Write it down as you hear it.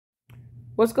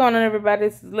What's going on, everybody?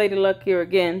 This is Lady Luck here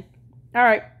again. All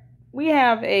right, we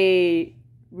have a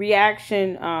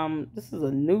reaction. This is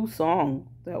a new song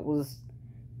that was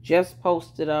just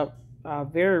posted up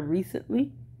very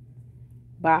recently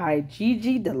by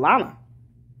Gigi Lana.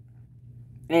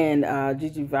 And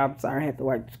Gigi, I'm sorry, I had to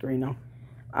wipe the screen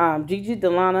on. Gigi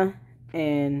Lana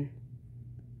and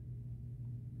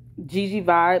Gigi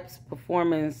Vibes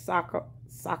performing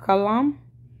SAKALAM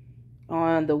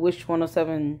on the Wish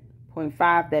 107.5.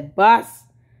 That bus.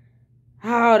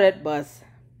 Oh, that bus.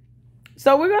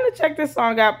 So we're going to check this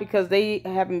song out because they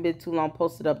haven't been too long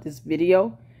posted up this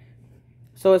video.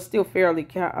 So it's still fairly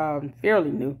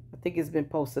new. I think it's been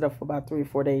posted up for about 3 or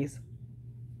 4 days.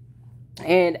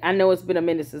 And I know it's been a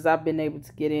minute since I've been able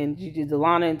to get in Gigi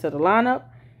Lana into the lineup.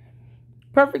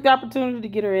 Perfect opportunity to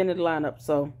get her into the lineup.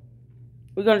 So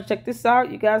we're going to check this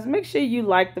out. You guys, make sure you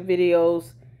like the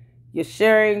videos. You're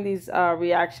sharing these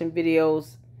reaction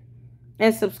videos.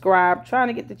 And subscribe. Trying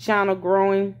to get the channel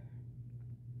growing.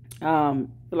 Feel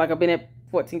like I've been at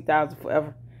 14,000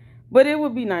 forever. But it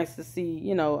would be nice to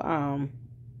see,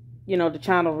 the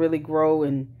channel really grow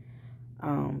and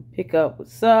pick up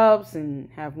with subs and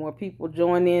have more people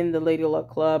join in the Lady Luck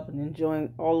Club and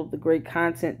enjoying all of the great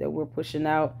content that we're pushing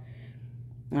out.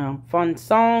 Fun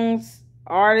songs,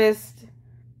 artists,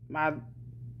 my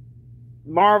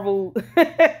Marvel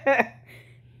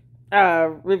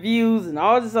reviews, and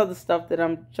all this other stuff that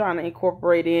I'm trying to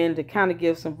incorporate in to kind of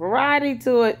give some variety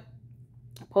to it.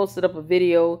 I posted up a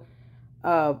video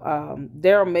of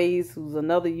Daryl Mays, who's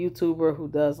another YouTuber who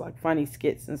does like funny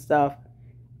skits and stuff.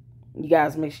 You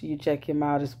guys make sure you check him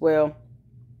out as well.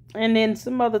 And then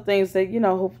some other things that,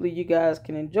 hopefully you guys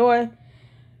can enjoy.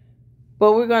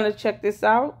 But we're going to check this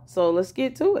out. So let's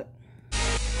get to it.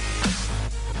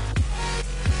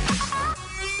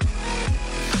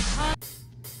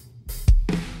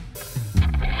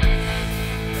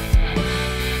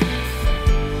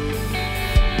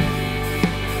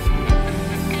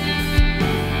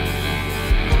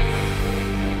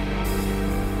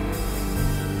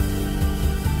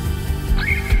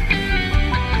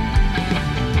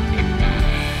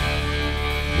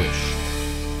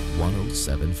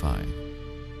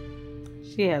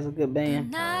 She has a good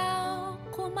band.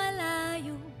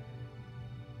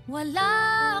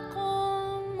 Wala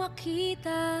akong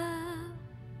makita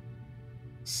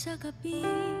sa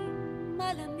gabing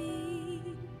malamig.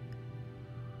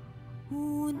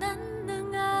 Unan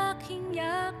ng aking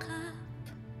yakap,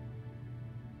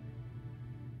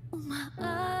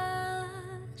 umaasa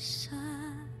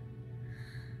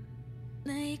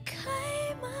na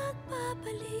ika'y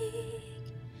magbabalik.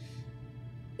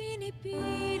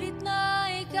 Pinipilit na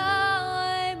ikaw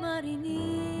ay marinig.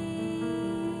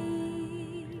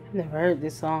 I've never heard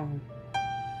this song.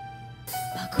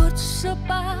 Pagod sa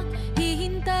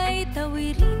paghihintay,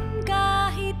 tawirin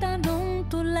kahit anong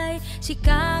tulay.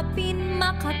 Sikapin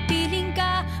makapiling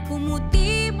ka,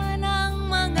 pumuti man ang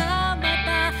mga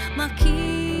mata.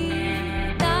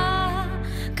 Makita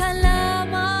ka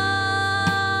lamang.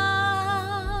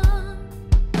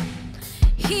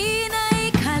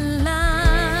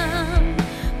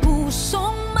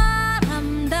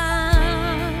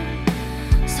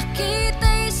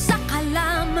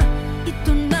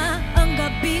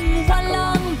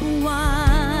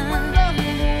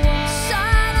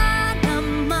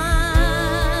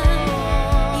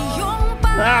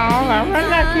 Run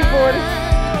that keyboard.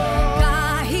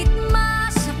 Kahit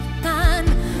masaktan,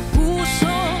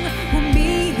 pusong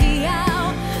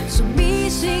humihiyaw,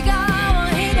 sumisigaw,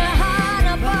 ang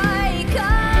hinahanap ay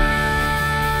ikaw.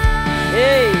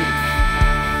 Hey!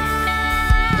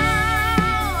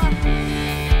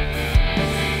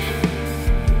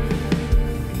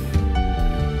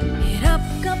 Hirap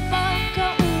ka pa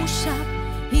kausap,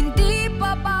 hindi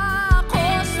pa ba ako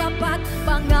sapat?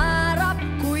 Pangarap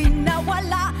ko'y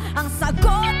nawala, ang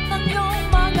sagot ng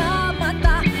iyong mga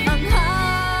mata. Ang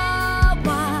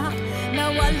hawak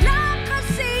na wala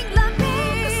kasing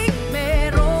lamig.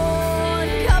 Meron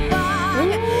ka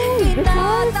bang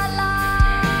dinadala?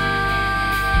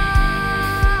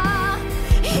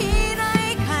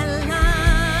 Hinay ka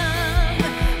lang,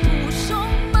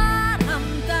 pusong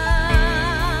maramdam.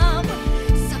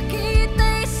 Sakit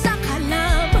ay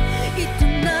sakalam, ito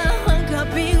na ang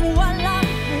gabing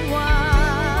walang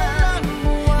buwan.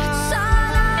 At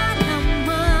sana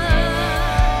naman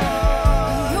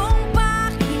iyong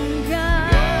pakinggan,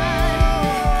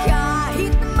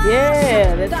 kahit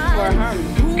Yeah, that's masaktan, for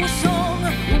harmony. pusong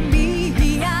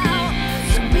umihiyaw,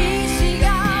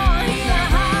 sumisigaw, ang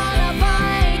hinahanap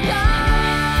ay ikaw.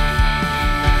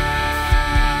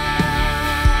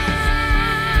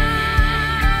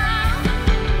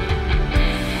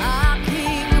 Aking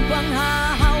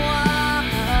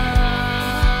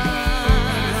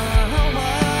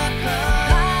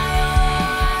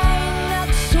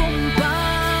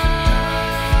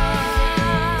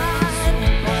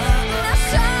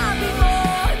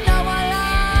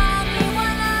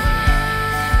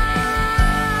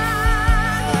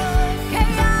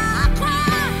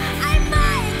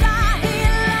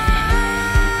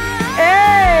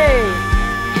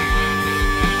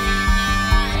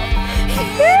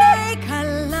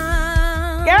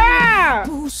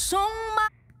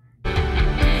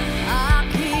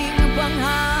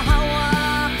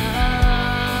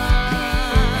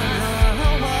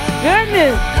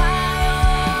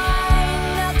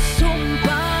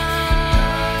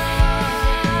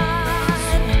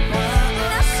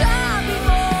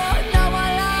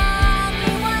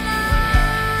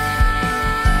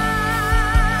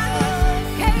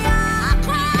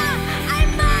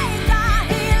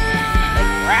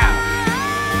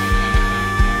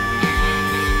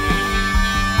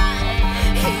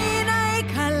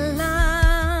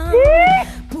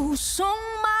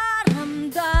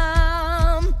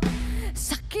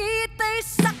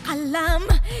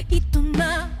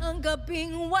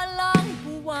gabing walang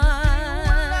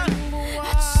buwan.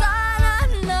 At sana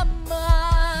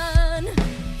naman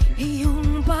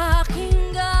iyong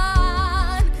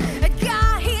pakinggan. At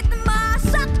kahit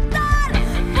masaktan,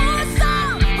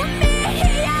 pusong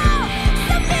humihiyaw,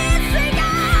 sabit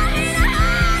sigaw,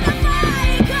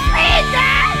 hinahanap ay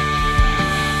ikaw.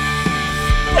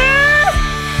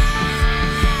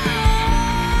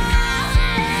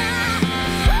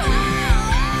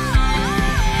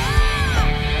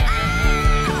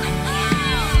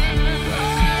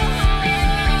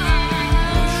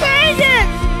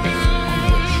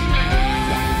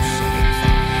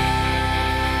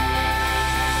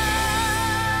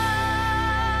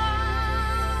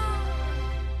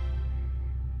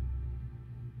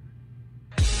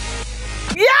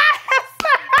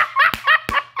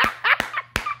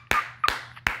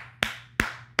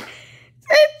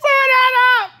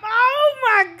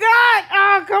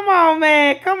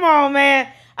 Come on, man.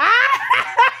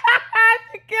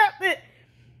 She kept it.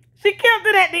 She kept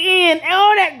it at the end.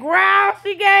 Oh, that growl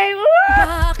she gave.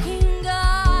 Oh,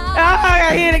 I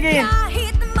gotta hear it again.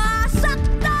 Kahit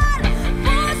masaktan,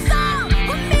 pusong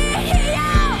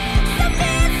humihiyaw,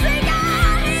 sabit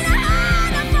sigaw,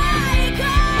 hinahanap ay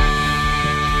ikaw.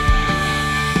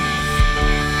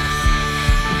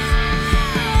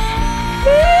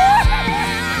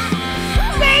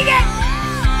 Sing it.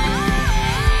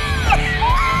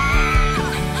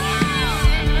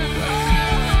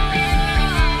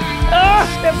 Oh,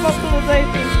 that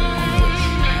vocalization.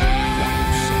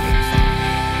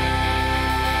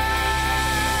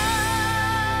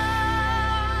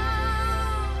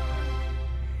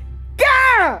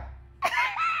 Girl!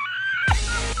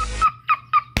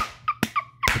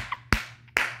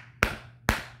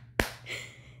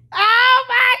 Oh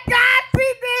my God, she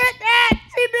did that.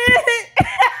 She did it.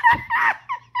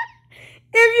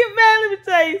 If you man, let me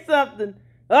tell you something.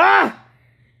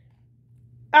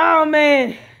 Oh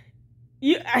man.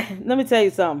 Let me tell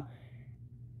you something.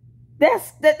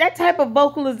 That type of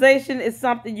vocalization is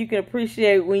something you can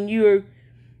appreciate when you're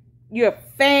a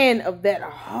fan of that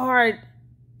hard,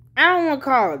 I don't want to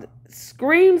call it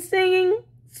scream singing,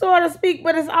 so to speak,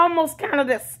 but it's almost kind of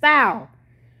that style.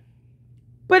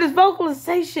 But it's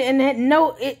vocalization, and that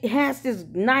note, it has this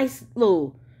nice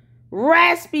little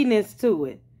raspiness to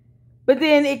it. But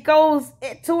then it goes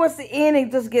towards the end,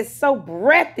 it just gets so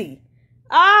breathy.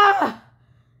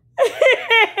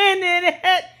 And then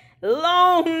that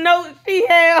long note she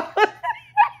held.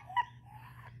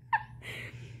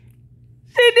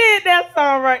 She did that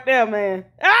song right there, man.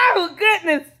 Oh,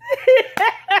 goodness.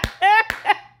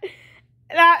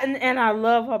 and I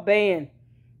love her band.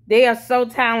 They are so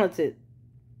talented.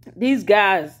 These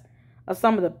guys are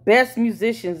some of the best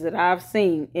musicians that I've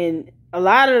seen in a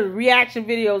lot of the reaction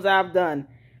videos I've done.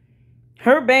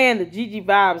 Her band, the Gigi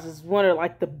Vibes, is one of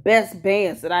like the best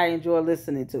bands that I enjoy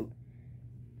listening to.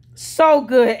 So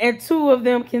good. And two of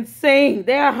them can sing.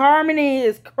 Their harmony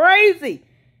is crazy.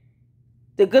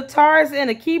 The guitarist and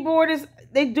the keyboardist,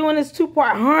 they doing this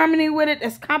two-part harmony with it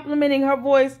that's complementing her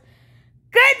voice.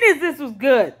 Goodness, this was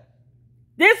good.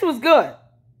 This was good.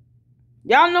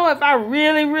 Y'all know if I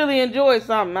really, really enjoy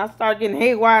something, I start getting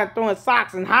haywire and throwing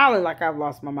socks and hollering like I've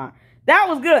lost my mind. That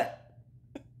was good.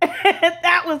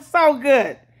 That was so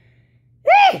good.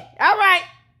 Hey, all right.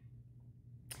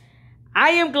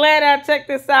 I am glad I checked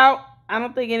this out. I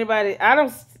don't think anybody,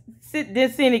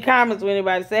 didn't see any comments with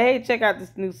anybody say, hey, check out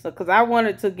this new stuff, because I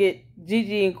wanted to get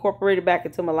Gigi incorporated back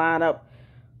into my lineup.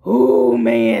 Ooh,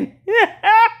 man.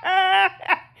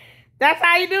 That's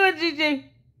how you do it, Gigi.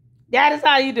 That is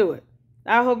how you do it.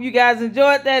 I hope you guys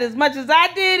enjoyed that as much as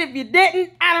I did. If you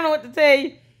didn't, I don't know what to tell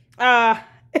you.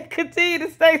 Continue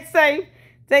to stay safe.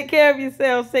 Take care of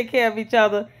yourselves. Take care of each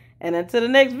other. And until the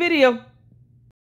next video,